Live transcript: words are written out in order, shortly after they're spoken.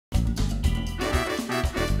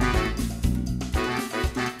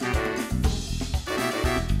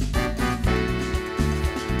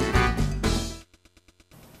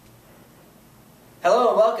Hello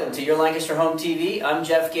and welcome to Your Lancaster Home TV. I'm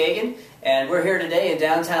Jeff Gagan, and we're here today in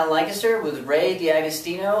downtown Lancaster with Ray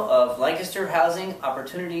D'Agostino of Lancaster Housing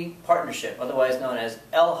Opportunity Partnership, otherwise known as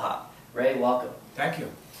LHOP. Ray, welcome. Thank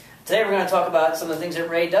you. Today we're going to talk about some of the things that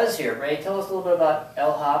Ray does here. Ray, tell us a little bit about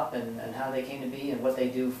LHOP and how they came to be and what they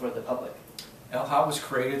do for the public. LHOP was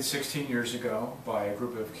created 16 years ago by a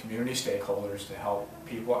group of community stakeholders to help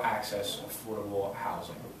people access affordable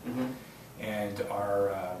housing. And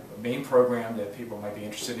our main program that people might be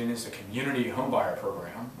interested in is the Community Homebuyer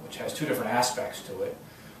program, which has two different aspects to it.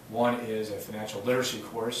 One is a financial literacy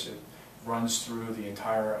course. It runs through the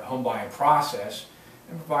entire home buying process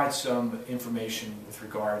and provides some information with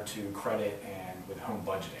regard to credit and with home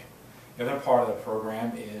budgeting. The other part of the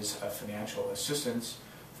program is a financial assistance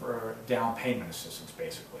for down payment assistance,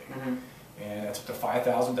 basically. And that's up to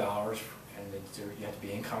 $5,000, and you have to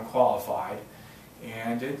be income qualified.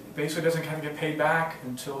 And it basically doesn't kind of get paid back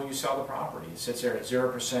until you sell the property. It sits there at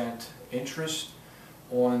 0% interest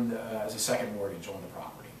on as a second mortgage on the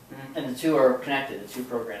property. And the two are connected, the two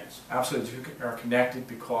programs? Absolutely, the two are connected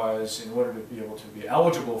because in order to be able to be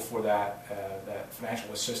eligible for that, that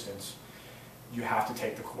financial assistance, you have to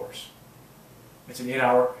take the course. It's an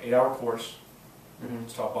 8-hour course.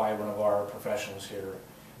 It's taught by one of our professionals here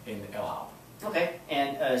in LHOP. Okay,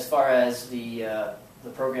 and as far as the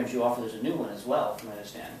programs you offer, there's a new one as well, from what I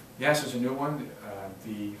understand. Yes, there's a new one,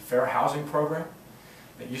 the Fair Housing Program.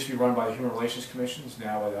 It used to be run by the Human Relations Commission, is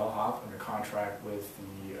now with LHOP under contract with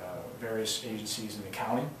the various agencies in the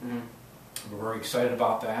county. We're very excited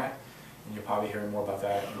about that, and you'll probably hear more about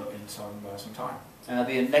that in some time. And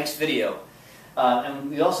that'll be in the next video. And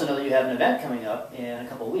we also know that you have an event coming up in a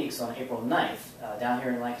couple of weeks on April 9th down here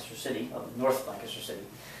in Lancaster City, North Lancaster City,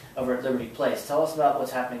 over at Liberty Place. Tell us about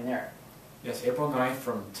what's happening there. Yes, April 9th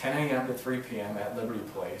from 10 a.m. to 3 p.m. at Liberty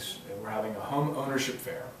Place. And we're having a home ownership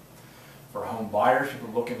fair for home buyers, people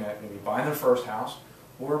looking at maybe buying their first house,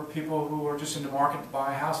 or people who are just in the market to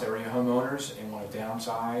buy a house. They're already homeowners and want to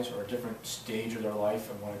downsize, or a different stage of their life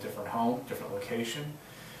and want a different home, different location.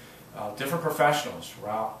 Different professionals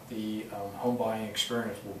throughout the home buying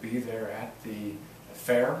experience will be there at the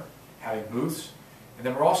fair, having booths. And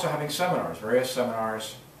then we're also having seminars, various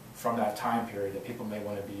seminars from that time period that people may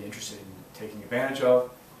want to be interested in taking advantage of.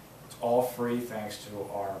 It's all free thanks to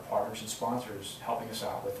our partners and sponsors helping us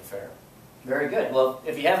out with the fair. Very good. Well,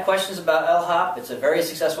 if you have questions about LHOP, it's a very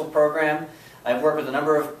successful program. I've worked with a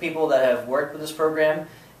number of people that have worked with this program.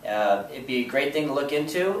 It'd be a great thing to look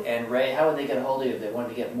into. And Ray, how would they get a hold of you if they wanted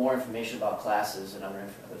to get more information about classes and other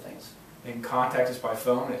things? They can contact us by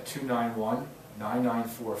phone at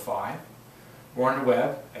 291-9945 or on the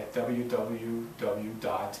web at www.lhop.org.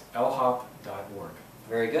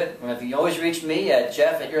 Very good. And if you always reach me at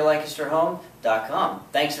jeff@yourlancasterhome.com.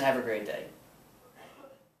 Thanks and have a great day.